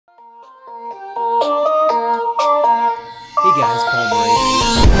guy's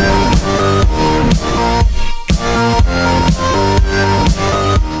Palmer.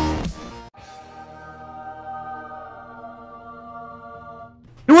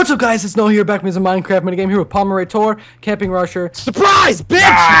 Hey, what's up, guys? It's Noah here, back with some Minecraft minigame here with Palmer, Camping Rusher, Surprise,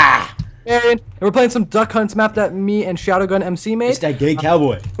 bitch! Aaron, and we're playing some Duck Hunts map that me and Shadowgun MC made. It's that gay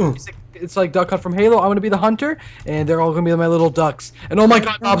cowboy. It's like Duck Hunt from Halo. I'm gonna be the hunter, and they're all gonna be my little ducks. And oh my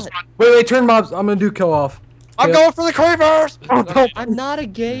god, mobs! Wait, turn mobs. I'm gonna do kill off. I'm going for the creepers! I'm not a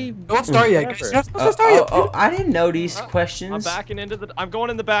gay. Don't start yet, guys. You're not supposed to start yet. I didn't know these questions. I'm backing into the. I'm going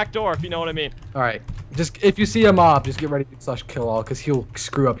in the back door, if you know what I mean. All right, just if you see a mob, just get ready to /kill all, because he'll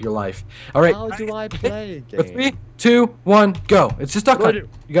screw up your life. All right. How do I play a For game? 3, 2, 1, go. It's just Duck Hunt.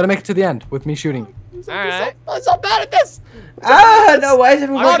 You gotta make it to the end with me shooting. Alright. I'm so bad at this. Ah, no, why is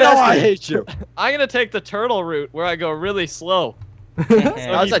everyone I going know faster? I hate you. I'm gonna take the turtle route where I go really slow. So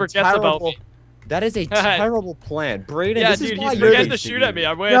That's he a forgets about terrible. me. That is a terrible plan, Braden. Yeah, this dude, is why he's you're. forgetting to shoot at me.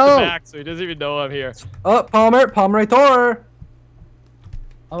 I'm way at the back, so he doesn't even know I'm here. Oh, Palmer, I'm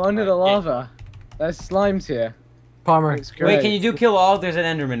under the lava. There's slimes here. Palmer. It's great. Wait, can you do kill all? There's an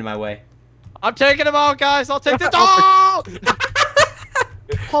Enderman in my way. I'm taking him out, guys. I'll take the dog.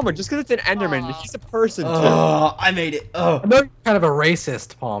 Palmer, just because it's an Enderman, he's a person too. Oh, I made it. Oh. I know you're kind of a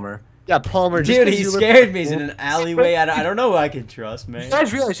racist, Palmer. Yeah, Palmer. Just Dude, 'cause he you live- scared me. He's in an alleyway. I don't know who I can trust, You man.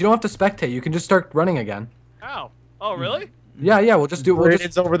 guys realize you don't have to spectate. You can just start running again. Ow. Oh, really? Yeah, we'll just do. We'll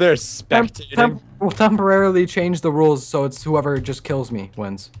Braden's just over there spectating. we'll temporarily change the rules so it's whoever just kills me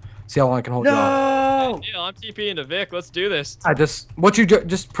wins. See how long I can hold you off. No! Yeah, I'm TPing to Vic. Let's do this.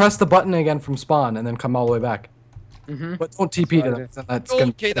 Just press the button again from spawn and then come all the way back. But don't TP to them. That's gonna.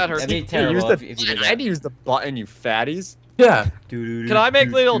 Okay, that hurts. That'd be Use terrible the, if you did I had to use the button, you fatties. Yeah. Can I make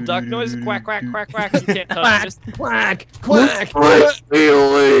little duck noises? Quack, quack, quack, quack. You can't touch this. Quack, quack.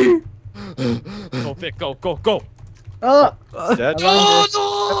 Really? Go, Vic. Go, go, go. Oh, That's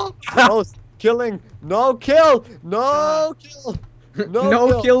Oh, no! no killing. No kill. No kill.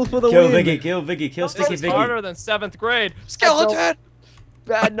 no kill for the Kill win. Vicky, kill Vicky, kill Sticky It's Vicky. harder than 7th grade. Skeleton!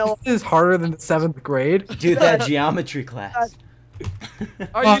 Bad no. This is harder than 7th grade. Dude, that geometry class.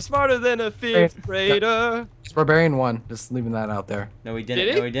 Are you smarter than a 5th grader? It's Barbarian 1. Just leaving that out there. No, we Did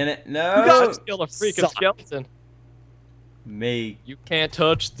didn't. he? No, we didn't. You No. guys killed a freaking Suck. skeleton. Me. You can't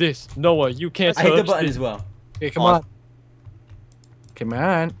touch this. Noah, you can't I touch hit the button this. as well. Okay, come on. Come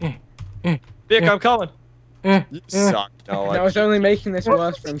on. Vic, I'm coming. You suck. No, Now he's only making this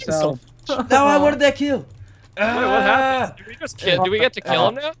worse for himself. No, I wanted that kill. Wait, what happened? Did we just kill? Do we get to kill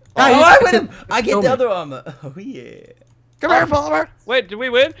him now? Oh, I win him. I Kill get the me. other armor. Oh, yeah. Come here, Palmer. Wait, did we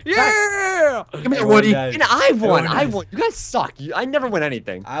win? Yeah! Come here, Everyone Woody. dies. And I won. Everyone I dies. won. You guys suck. I never win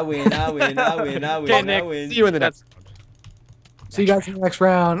anything. I win, I win, I win, I win, Okay, I Nick, win. See you in the next. See you guys in the next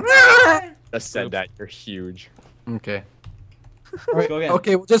round. Just said that. You're huge. Okay. Let's go again.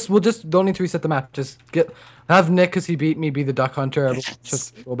 Okay, we'll just don't need to reset the map. Just have Nick, cause he beat me, be the duck hunter. Everyone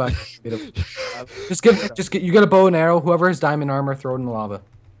just go back. Beat him. You get a bow and arrow. Whoever has diamond armor, throw it in the lava.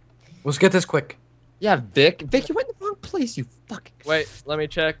 Let's get this quick. Yeah, Vic. Vic, you went in the wrong place. You fuck. Wait, let me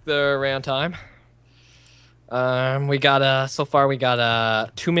check the round time. We got so far we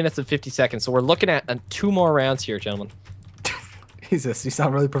got 2 minutes and 50 seconds. So we're looking at 2 more rounds here, gentlemen. Jesus, you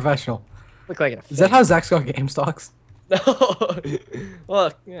sound really professional. Look like Is that how Zach's got game stocks? No.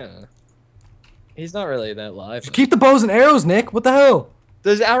 Well, yeah. He's not really that live. Just keep the bows and arrows, Nick. What the hell?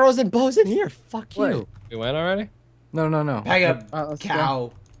 There's arrows and bows in here. Fuck you. Wait. We went already? No. Pack up, Alright, let's go.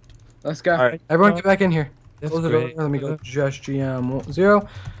 cow. Let's go. All right. Everyone get back in here. That's Close the great. door. Let me go. Just GM 0.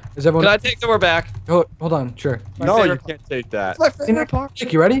 Is everyone? Can I take that we're back? Hold on. Sure. No, you favorite can't take that.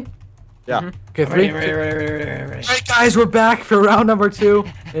 Nick, you ready? Yeah. Okay, 3. All Ready. right, guys, we're back for round number 2,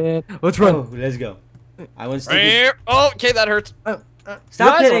 and let's run. Oh, let's go. I want Sticky. Oh, okay, that hurts.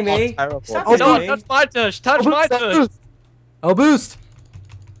 Stop guys hitting are me. terrible. Stop Oh, hitting No, me. touch my tush. Touch my tush. I'll boost.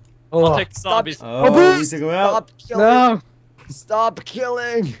 Oh, I'll take the zombies. Oh, we took him out. Stop killing. No. Stop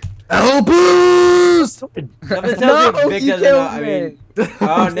killing. I'll boost. Something tells me Vic you doesn't know. killed I me. mean,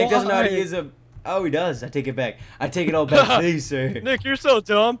 oh, Nick doesn't know how to Why? use a. Oh, he does. I take it back. I take it all back, please, sir. Nick, you're so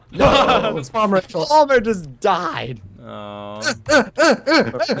dumb. No, it's Palmer. Palmer just died. Oh. Dude,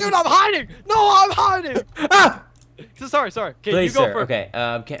 I'm hiding. No, I'm hiding. Ah! Sorry. Okay, Please, you go sir. first. Okay,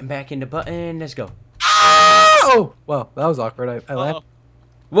 getting back in the button. Let's go. Oh! Well, that was awkward. I Uh-oh. laughed.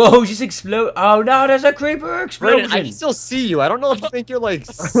 Whoa, just explode. Oh, no, there's a creeper explosion. Brandon, I can still see you. I don't know if you think you're like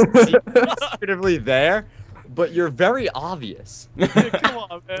secretively there, but you're very obvious. Come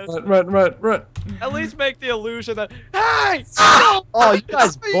on, man. Run. At least make the illusion that, hey! Oh, you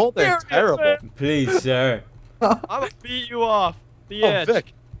guys Be both are serious, terrible. man. Please, sir. I'm gonna beat you off the Oh,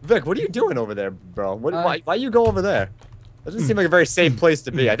 edge. Vic, what are you doing over there, bro? Why you go over there? Doesn't seem like a very safe place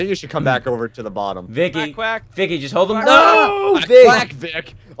to be. I think you should come back over to the bottom. Vicky, Quack. Vicky, just hold them. Quack. No, Quack, Vic.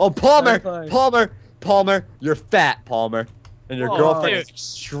 Vic. Oh, Palmer, Quack. Palmer, you're fat, Palmer. And your Oh, girlfriend dude. is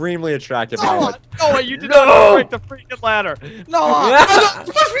extremely attractive. Noah, Noah, you did No. not break the freaking ladder. Noah.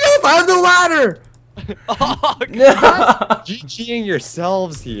 I have the ladder. Oh, No. GGing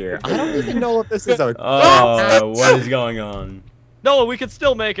yourselves here. I don't even know if this is a. Oh, what is going on? Noah, we can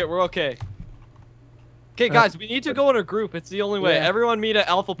still make it. We're okay. Okay, guys, we need to go in a group. It's the only way. Yeah. Everyone meet at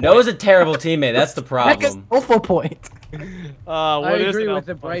Alpha Point. Noah's a terrible teammate. That's the Heck is problem. Alpha Point. I What is agree an with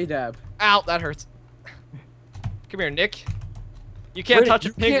the Alpha Point? Braydab. Ow, that hurts. Come here, Nick. You can't Wait, touch a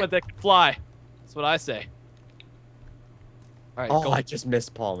you penguin can't- that can fly. That's what I say. All right, Oh, go. I just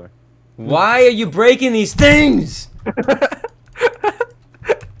missed Palmer. Why are you breaking these things?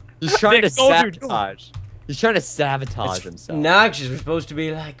 He's trying Vic, to go, dude, go. sabotage. He's trying to sabotage himself. Noxious. We're supposed to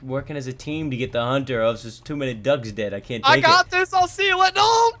be like working as a team to get the hunter, or else there's too many ducks dead. I can't take I got it. this. I'll see you later.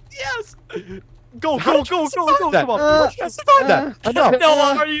 No, yes. Go, How go, did you go, go, survive go. that? Come on. How did you survive that? No.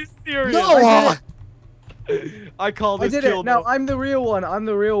 Noah, are you serious? No. I call I this did kill. it. No, Noah. I'm the real one. I'm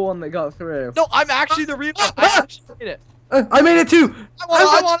the real one that got through. No, I'm actually the real. I actually did it. I made it too.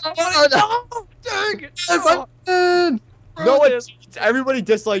 I want it. No, dang it. Yes, I did. Noah cheats. Everybody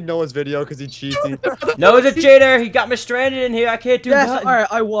disliked Noah's video because he cheats. Noah's a cheater. He got me stranded in here. I can't do Yes, nothing. alright,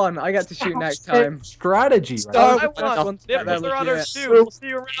 I won. I get to shoot next time. Strategy. Stop. Right? I That's won. one Nip that was the was runner legit. too. We'll see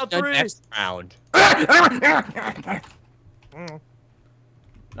you around The 3. next round.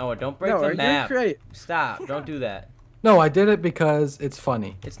 Noah, don't break No, the you map. create. Stop. Don't do that. No, I did it because it's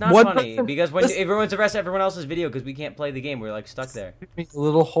funny. It's not One funny person- because when listen, everyone's arrested everyone else's video because we can't play the game. We're like stuck there. a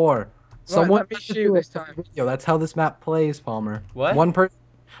little whore. Someone let me shoot this time. Video. That's how this map plays, Palmer. What?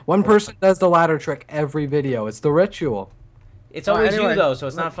 One person does the ladder trick every video. It's the ritual. It's Oh, always you anyway. though, so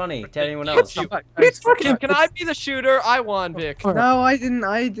it's not funny. Tell anyone else. You- It's fucking. Can I be the shooter? I won, Vic. No, I didn't.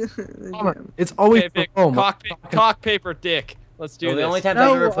 I didn't. Palmer, it's always Okay, the Vic. home. Cock, paper, dick. Let's do Well, the this. only times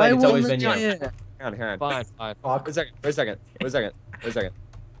I've ever No, played, I it's always won been the you. game. Hang on. Fine, fine. Cock. Wait a second. Wait a second. Wait a second. Wait a second.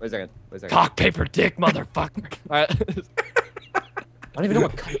 Wait a second. Wait a second. Cock, paper, dick, motherfucker. All right. I don't even know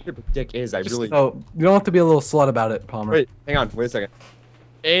what kind of dick is. I really. Oh, you don't have to be a little slut about it, Palmer. Wait. Hang on. Wait a second.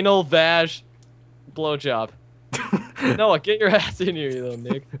 Anal, vag, blowjob. Noah, get your ass in here, you little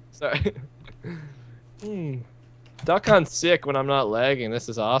Nick. Sorry. Duck hunt sick when I'm not lagging. This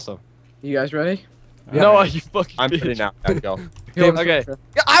is awesome. You guys ready? Yeah. Noah, you fucking I'm bitch. ready now. Gotta go. Okay.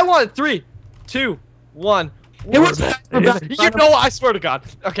 Yeah, I want 3, 2, 1. It was- You know, I swear to God.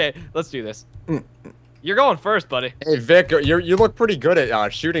 Okay, let's do this. You're going first, buddy. Hey Vic, you look pretty good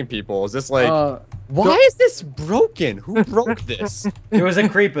at shooting people. Is this like? Why is this broken? Who broke this? There was a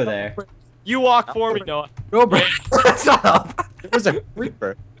creeper there. You walk for me, Noah. Go, Braid. Shut up. It was a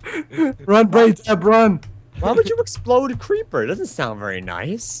creeper. Run, Braid, Deb, run. Why would you explode a creeper? It doesn't sound very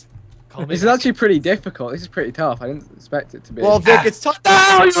nice. Call me This is actually pretty difficult. This is pretty tough. I didn't expect it to be. Well, Vic, it's tough.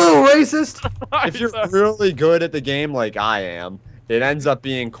 Oh, you little racist. If you're really good at the game like I am, it ends up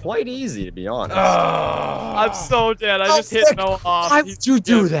being quite easy, to be honest. I'm so dead. I Oh, just hit Vic, Noah off. Why He's would you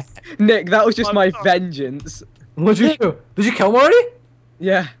do dead. that? Nick, that was just I'm my sorry. vengeance. What'd you do? Did you kill him already?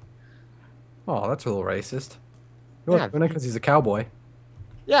 Yeah. Oh, that's a little racist. You're Yeah. doing it because he's a cowboy.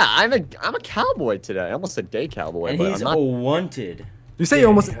 Yeah, I'm a cowboy today. I almost said gay cowboy, And but he's I'm not. wanted. You say you're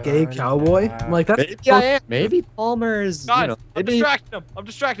almost a gay cowboy? I'm like, that's Maybe I am. Maybe Palmer is. Guys, You know, I'm maybe. distracting him. I'm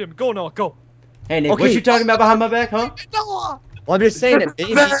distracting him. Go, Noah. Go. Hey Nick, Okay. what you talking about behind my back, huh? Noah. Well, I'm just saying that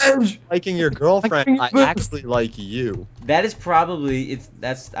maybe revenge. liking your girlfriend, I Liking your actually like you. That is probably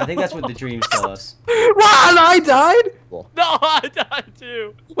I think that's what the dreams tell us. What? I died? No, I died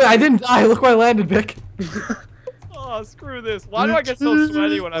too. Wait, I didn't die. Look where I landed, Vic. Oh, screw this. Why do I get so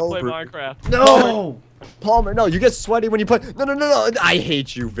sweaty when I play Over. Minecraft? No! Palmer, no, you get sweaty when you play. No. I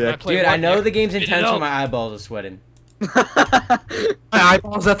hate you, Vic. Play Dude, I what, know Nick? the game's Spit it intense out. when my eyeballs are sweating. My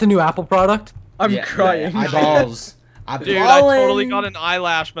eyeballs. Is that the new Apple product? I'm Yeah, crying. Eyeballs. I'm Dude, I totally falling. got an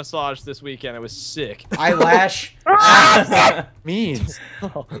eyelash massage this weekend. It was sick. Eyelash. Means.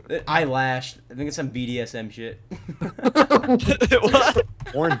 Eyelash. I think it's some BDSM shit. What?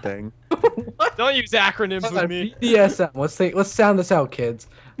 Porn thing. Don't use acronyms with me. BDSM. Let's sound this out, kids.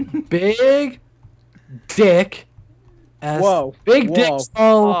 Big dick. Whoa. Big Whoa. dick,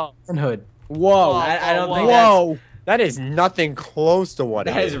 small Oh, hood. Whoa. I don't think Whoa. That is nothing close to what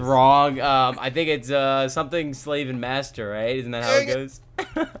That it is is. wrong. I think it's something slave and master, right? Isn't that how it goes?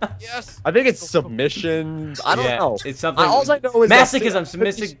 yes. I think it's submission. I don't Yeah, know. It's something. All I know is masochism,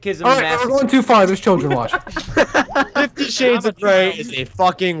 submissivism, All right, we're going too far. There's children watching. 50 Shades of Grey is a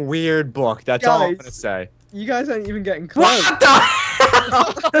fucking weird book. That's all I'm Guys. gonna say. You guys aren't even getting close. What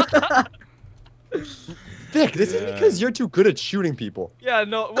the? Vic, this is because you're too good at shooting people. Yeah,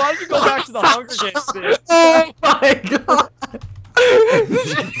 no. Why don't you go back to the Hunger Games thing? Oh my god.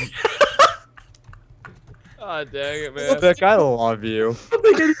 Oh, dang it, man. Vic, I love you. I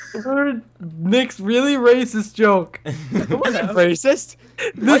think I heard Nick's really racist joke. It wasn't racist.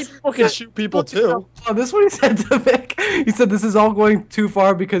 White people can shoot people too. Oh, this is what he said to Vic. He said this is all going too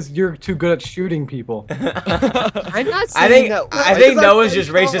far because you're too good at shooting people. I'm not I saying think that. I think Noah's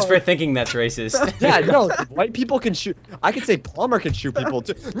just racist for thinking that's racist. Yeah, no, white people can shoot. I could say Palmer can shoot people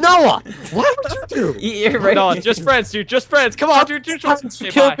too. Noah, what would you do? You're right. No, just friends, dude. Just friends. Come on, dude. Okay,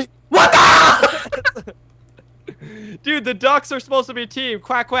 Kill bye. me. What the? Dude, the ducks are supposed to be a team.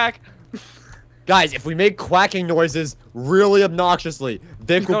 Quack, quack. Guys, if we make quacking noises really obnoxiously,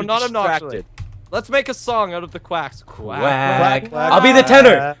 Vic will No, be not distracted. obnoxiously. Let's make a song out of the quacks. Quack. Quack. quack, I'll be the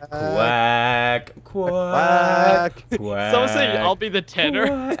tenor. quack, Quack. Quack. Quack. Someone say I'll be the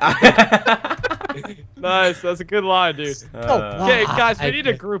tenor. Nice, that's a good line, dude. Okay, guys, we need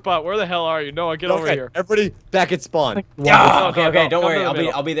to group up. Where the hell are you? Noah, get over Okay, here. everybody back at spawn. Yeah. Okay. No, Okay. no, Don't come worry. to the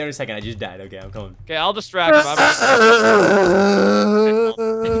middle. I'll be there in a second. I just died. Okay. I'm coming. Okay, I'll distract him.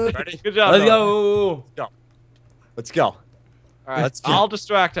 Ready? Good job. Let's Noah. go. Let's go. All right, Let's go. I'll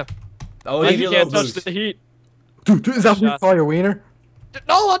distract him. Oh, He give you a can't little touch boost. the heat. Dude, is that what you call your wiener?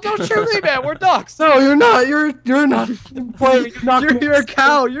 No, don't shoot me, man. We're ducks. No, you're not. You're not playing. You're a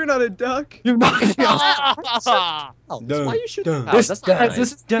cow. You're not a duck. You're not. Ah! Oh, that's why you shoot Dun, cows. That's not Guys, nice.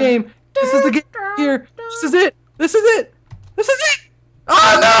 this is the game. This is the game here. This is it. This is it. This is it.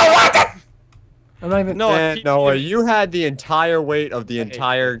 Oh no! What? I'm not even. No, And keep- Noah, you had the entire weight of the hate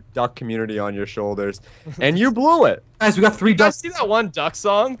entire duck community on your shoulders, and you blew it. Guys, we got 3 You guys ducks. see that one duck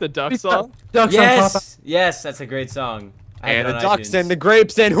song? The duck song? Ducks on top. Yes. Yes. That's a great song. I have And it the on ducks iTunes. and the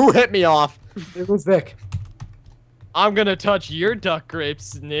grapes and who hit me off? It was Vic. I'm gonna touch your duck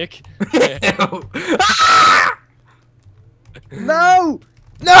grapes, Nick. No.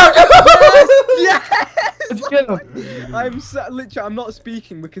 No. Yes. Let's get him. I'm so, literally. I'm not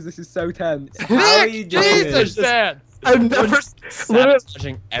speaking because this is so tense. How are you doing Jesus, this? man. I've never. Literally,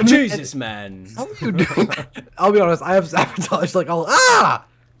 Sabotaging everything. Jesus, man. how are you doing? I'll be honest. I have sabotage like all.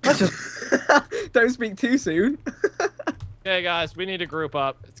 That's just. Don't speak too soon. Okay, guys, we need to group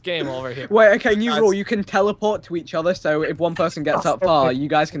up. It's game over here. Wait, okay, new Guys. rule. You can teleport to each other, so if one person gets up far, you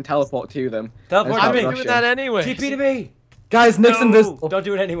guys can teleport to them. Teleport I've I've to been me. doing that anyway. TP to me. Guys, Nick's No, invisible. Don't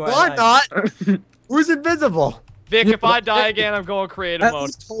do it anymore. No, I'm not. Who's invisible? Vic, if I die again, I'm going creative At mode.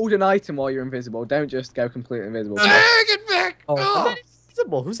 least hold an item while you're invisible. Don't just go completely invisible. Vic! Oh.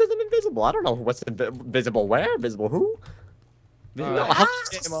 Invisible? Who says I'm invisible? I don't know what's invisible where. Invisible who? Alright. No, how'd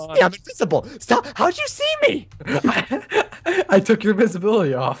you Game see on. me? I'm invisible. Stop. How'd you see me? I took your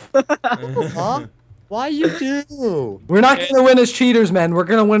visibility off. Huh? Why you do? We're not gonna win as cheaters, man. We're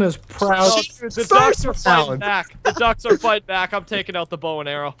gonna win as proud. Oh, dude, the ducks are First fighting round. back. The ducks are fighting back. I'm taking out the bow and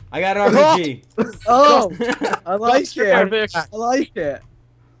arrow. I got an RPG. Oh, I like There, it. Vic. I like it.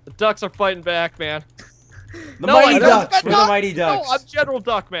 The ducks are fighting back, man. The No, Mighty I don't- Ducks. We're no, the Mighty Ducks. No, I'm General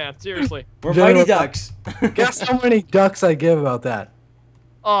Duck, man. Seriously. We're General Mighty Duck. Ducks. Guess how many ducks I give about that.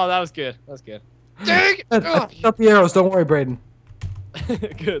 Oh, that was good. That was good. Dang it! I picked up the arrows. Don't worry, Braden.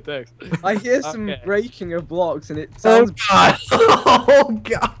 Good, thanks. I hear some Okay. breaking of blocks, and it Oh sounds. god! Oh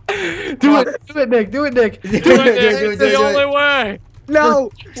god! Do it, Nick! Do it, Nick! Do it, Nick. It's the only way. No!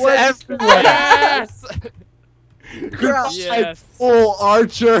 What? Everywhere. Yes! Crap. Yes. Full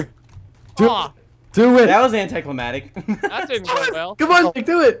archer. Oh, Do it! That was anticlimactic. that didn't go well. Come on, Nick!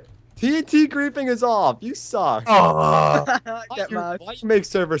 Do it! TNT creeping is off. You suck. Oh! Get mad. Why you make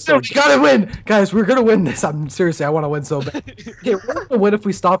servers so? Dude, we gotta win, guys. We're gonna win this. I'm seriously. I want to win so bad. Okay, we're gonna win if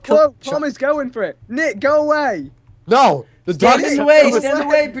we stop Whoa, killing. Tom is going for it. Nick, go away. No, the Stand ducks. in the way. Stand in the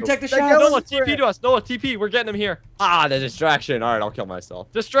way. Protect the They shots. go- Noah, TP to us. Noah, TP. We're getting him here. Ah, the distraction. All right, I'll kill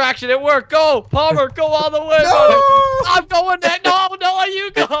myself. Distraction. It worked. Go, Palmer. Go all the way. buddy. I'm going there. No, Noah,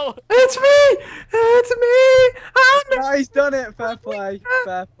 you go. It's me! It's me! I'm No, he's done it. Fair play.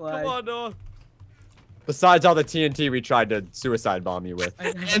 Fair play. Come on, Noah. Besides all the TNT we tried to suicide bomb you with.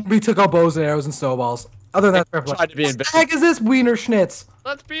 And we took out bows and arrows and snowballs. Other than that, Tried to be what the invisible. heck is this wiener schnitz?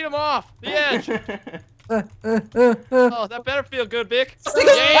 Let's beat him off. The edge. Uh, uh, uh. Oh, that better feel good, Vic. I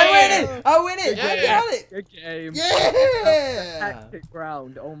win it. I win it. I Yeah. got it. Good game. Yeah. Hectic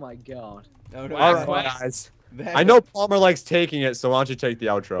round. Oh my god. No, no, All All right, no. right, Quack. guys. I know Palmer likes taking it, so why don't you take the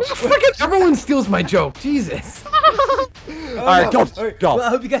outro? Freaking everyone steals my joke. Jesus. Alright, go, go. Well, I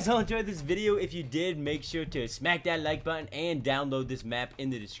hope you guys all enjoyed this video. If you did, make sure to smack that like button and download this map in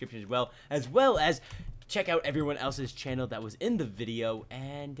the description as well as check out everyone else's channel that was in the video.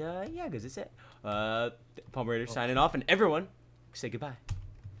 And yeah, because it's it. Palmer Raider signing off, and everyone say goodbye.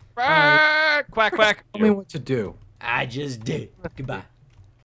 Back. quack, quack. Tell me what to do. I just did. Goodbye.